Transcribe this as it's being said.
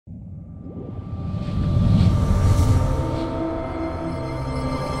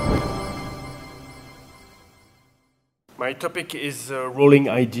My topic is a rolling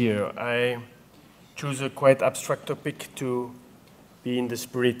idea. I choose a quite abstract topic to be in the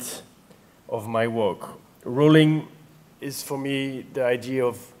spirit of my work. Rolling is for me the idea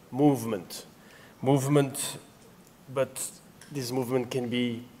of movement. Movement, but this movement can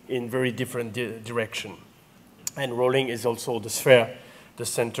be in very different direction. And rolling is also the sphere, the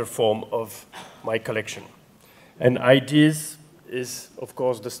center form of my collection. And ideas is, of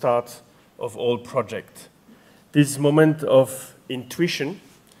course, the start of all project. This moment of intuition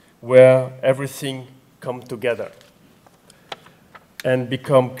where everything comes together and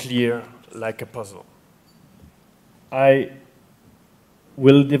become clear like a puzzle. I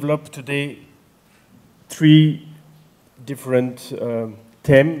will develop today three different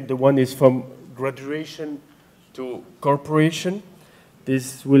themes. The one is from graduation to corporation.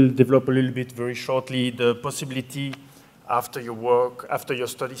 This will develop a little bit very shortly, the possibility after your work, after your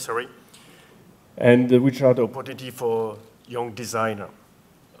study, and which are the opportunity for young designer.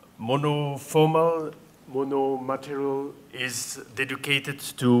 Mono-formal, mono-material is dedicated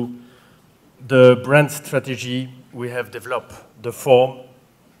to the brand strategy we have developed, the form,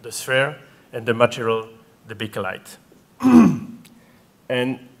 the sphere, and the material, the Bakelite.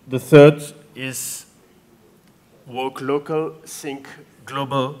 And the third is work local, think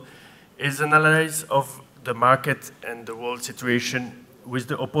global, is an analysis of the market and the world situation with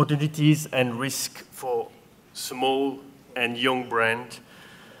the opportunities and risk for small and young brands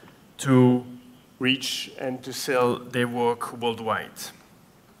to reach and to sell their work worldwide.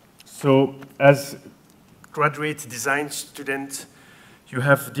 So as graduate design student, you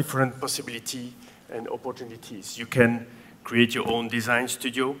have different possibilities and opportunities. You can create your own design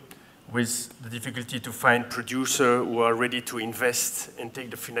studio with the difficulty to find producers who are ready to invest and take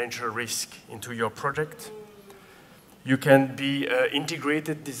the financial risk into your project. You can be an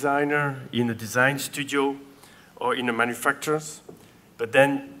integrated designer in a design studio or in a manufacturer, but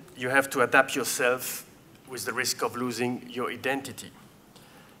then you have to adapt yourself with the risk of losing your identity.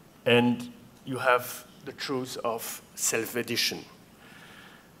 And you have the choice of self-edition,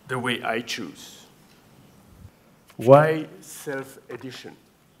 the way I choose. Why self-edition?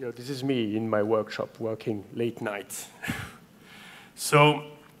 You know, this is me in my workshop working late nights. So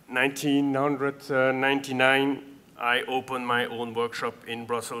 1999, I opened my own workshop in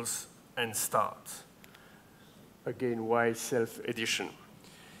Brussels and start. Again, why self-edition?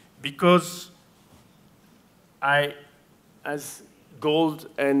 Because I, as gold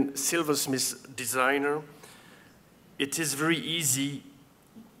and silversmith designer, it is very easy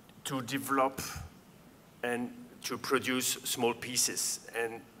to develop and to produce small pieces.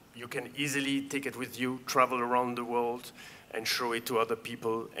 And you can easily take it with you, travel around the world, and show it to other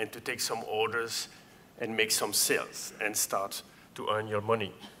people, and to take some orders and make some sales and start to earn your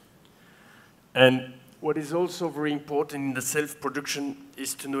money. And what is also very important in the self-production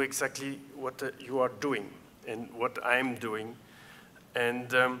is to know exactly what you are doing and what I'm doing, and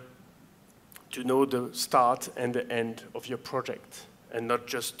to know the start and the end of your project, and not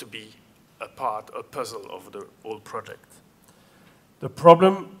just to be a part, a puzzle of the whole project. The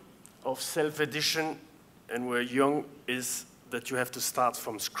problem of self-edition, and we're young, is that you have to start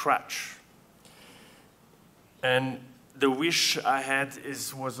from scratch. And the wish I had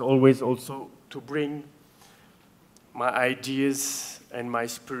was always also to bring my ideas and my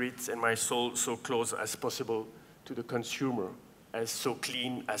spirit and my soul so close as possible to the consumer, as so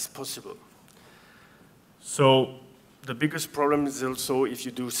clean as possible. So the biggest problem is also, if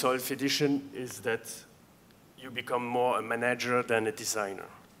you do self-edition, is that you become more a manager than a designer.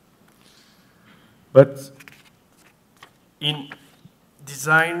 But in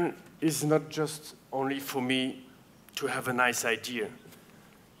design is not just only for me to have a nice idea.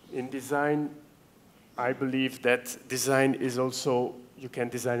 In design, I believe that design is also, you can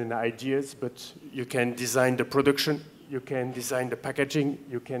design in ideas, but you can design the production, you can design the packaging,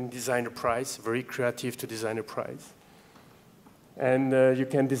 you can design a price, very creative to design a price. And you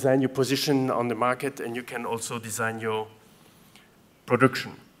can design your position on the market, and you can also design your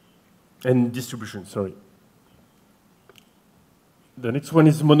production and distribution, sorry. The next one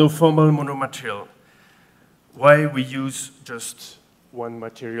is monoformal, monomaterial. Why we use just one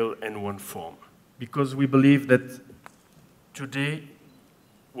material and one form? Because we believe that today,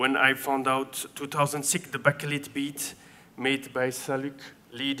 when I found out 2006, the Bakelite bead made by SALUC,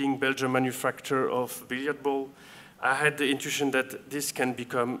 leading Belgian manufacturer of billiard ball, I had the intuition that this can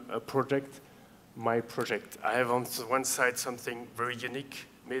become a project, my project. I have on one side something very unique,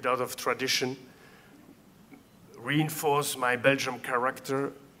 made out of tradition, reinforce my Belgian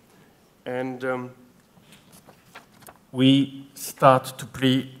character, and we start to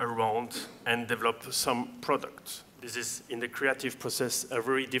play around and develop some products, This is, in the creative process, a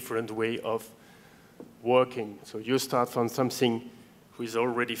very different way of working. So you start from something who is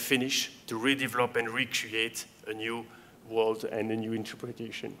already finished to redevelop and recreate a new world and a new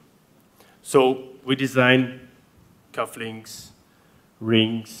interpretation. So we design cufflinks,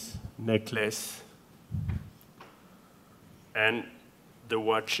 rings, necklace, and the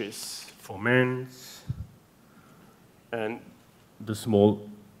watches for men, and the small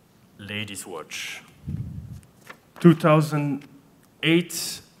ladies' watch.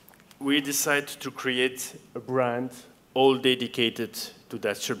 2008, we decided to create a brand all dedicated to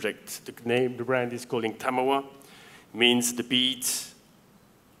that subject. The brand is called Tamawa, means the bead,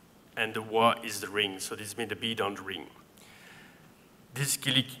 and the wa is the ring. So this means the bead on the ring. This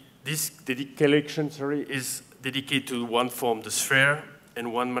collection, is dedicated to one form, the sphere,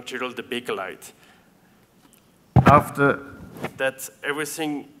 and one material, the Bakelite. After that,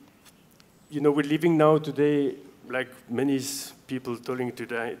 everything, we're living now today, like many people telling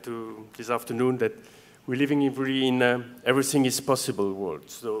this afternoon, that we're living in everything is possible world.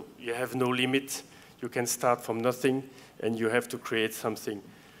 So you have no limit. You can start from nothing, and you have to create something.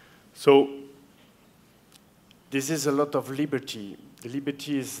 So this is a lot of liberty. The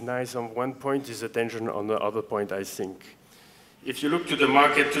liberty is nice on one point, is a tension on the other point, I think. If you look to the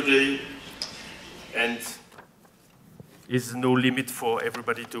market today, and is no limit for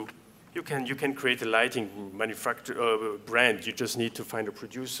everybody to, you can create a lighting brand. You just need to find a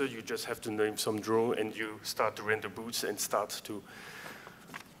producer. You just have to name some draw, and you start to render booths and start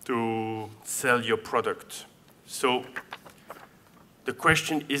to sell your product. So the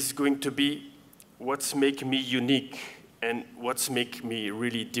question is going to be, what's make me unique, and what's make me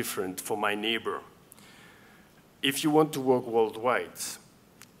really different for my neighbor? If you want to work worldwide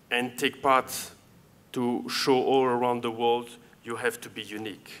and take part to show all around the world, you have to be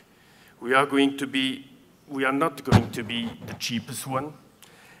unique. We are not going to be the cheapest one,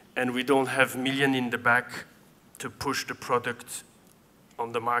 and we don't have millions in the back to push the product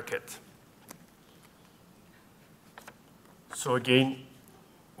on the market. So again,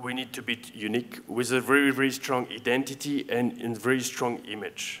 we need to be unique with a very, very strong identity and a very strong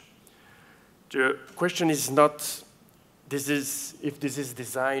image. The question is not if this is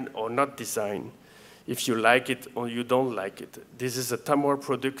design or not design, if you like it or you don't like it. This is a Tamawa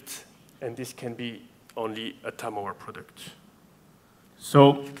product, and this can be only a Tamawa product.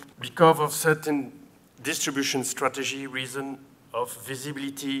 So because of certain distribution strategy reason of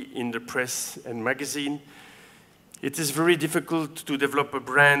visibility in the press and magazine, it is very difficult to develop a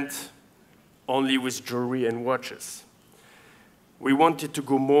brand only with jewelry and watches. We wanted to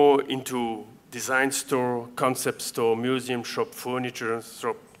go more into design store, concept store, museum shop, furniture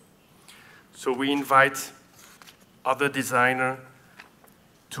shop. So we invite other designers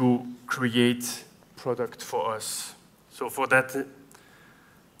to create product for us. So for that,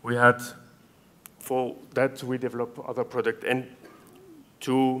 we develop other product. And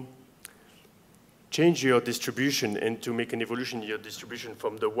to change your distribution and to make an evolution in your distribution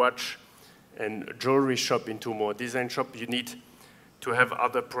from the watch and jewelry shop into more design shop, you need to have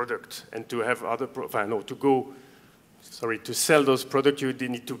other products and to have other, to sell those products, you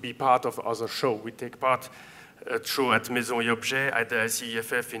need to be part of other show. We take part at show at Maison et Objets, at the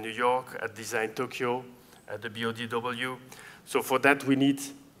ICEFF in New York, at Design Tokyo, at the BODW. So for that, we need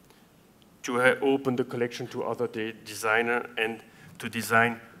to open the collection to other designers and to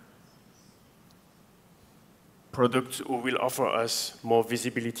design products who will offer us more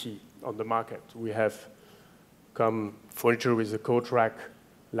visibility on the market. We have come furniture with a coat rack,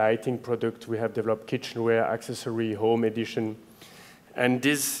 lighting product. We have developed kitchenware, accessory, home edition. And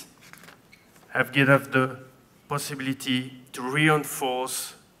this have given us the possibility to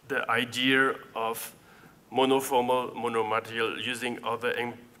reinforce the idea of monoformal, monomaterial, using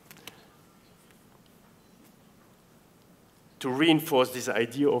other, to reinforce this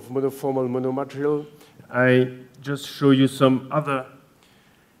idea of monoformal, monomaterial, I just show you some other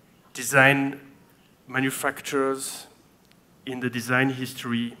design manufacturers in the design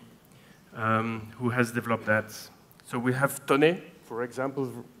history who has developed that. So we have Tonnet, for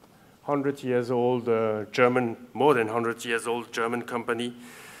example, 100 years old German, more than 100 years old German company.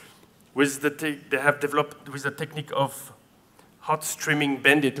 They have developed with the technique of hot streaming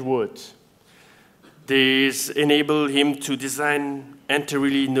bended wood. This enable him to design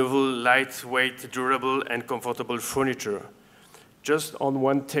entirely novel, lightweight, durable, and comfortable furniture. Just on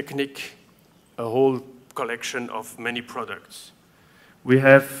one technique, a whole collection of many products. We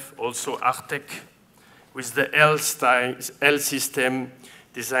have also Artec with the L system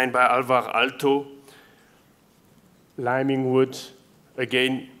designed by Alvar Aalto. Liming wood,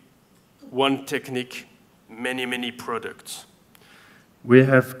 again, one technique, many, many products. We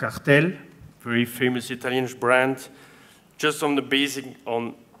have Cartel, very famous Italian brand, just on the basic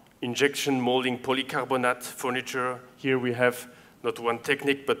on injection molding polycarbonate furniture. Here we have not one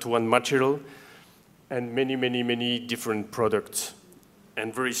technique, but one material, and many, many, many different products,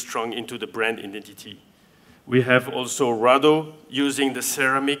 and very strong into the brand identity. We have also Rado using the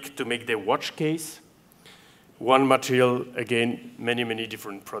ceramic to make their watch case. One material, again, many, many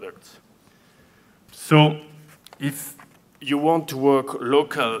different products. So if you want to work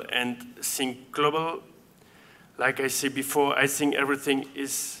local and think global, like I said before, I think everything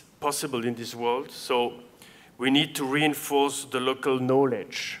is possible in this world. So we need to reinforce the local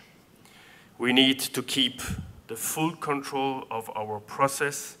knowledge. We need to keep the full control of our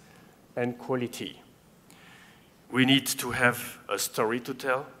process and quality. We need to have a story to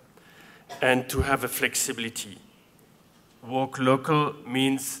tell and to have a flexibility. Work local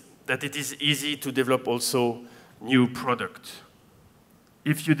means that it is easy to develop also new product.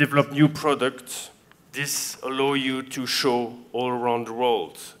 If you develop new products, this allows you to show all around the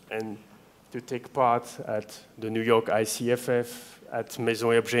world and to take part at the New York ICFF, at Maison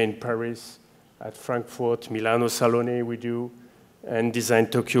Hergé in Paris, at Frankfurt, Milano Salone we do, and Design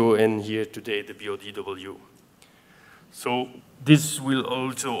Tokyo, and here today the BODW. So this will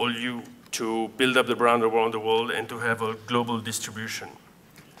also allow you to build up the brand around the world and to have a global distribution.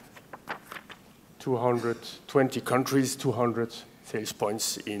 220 countries, 200 sales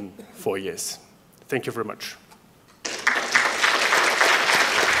points in 4 years. Thank you very much.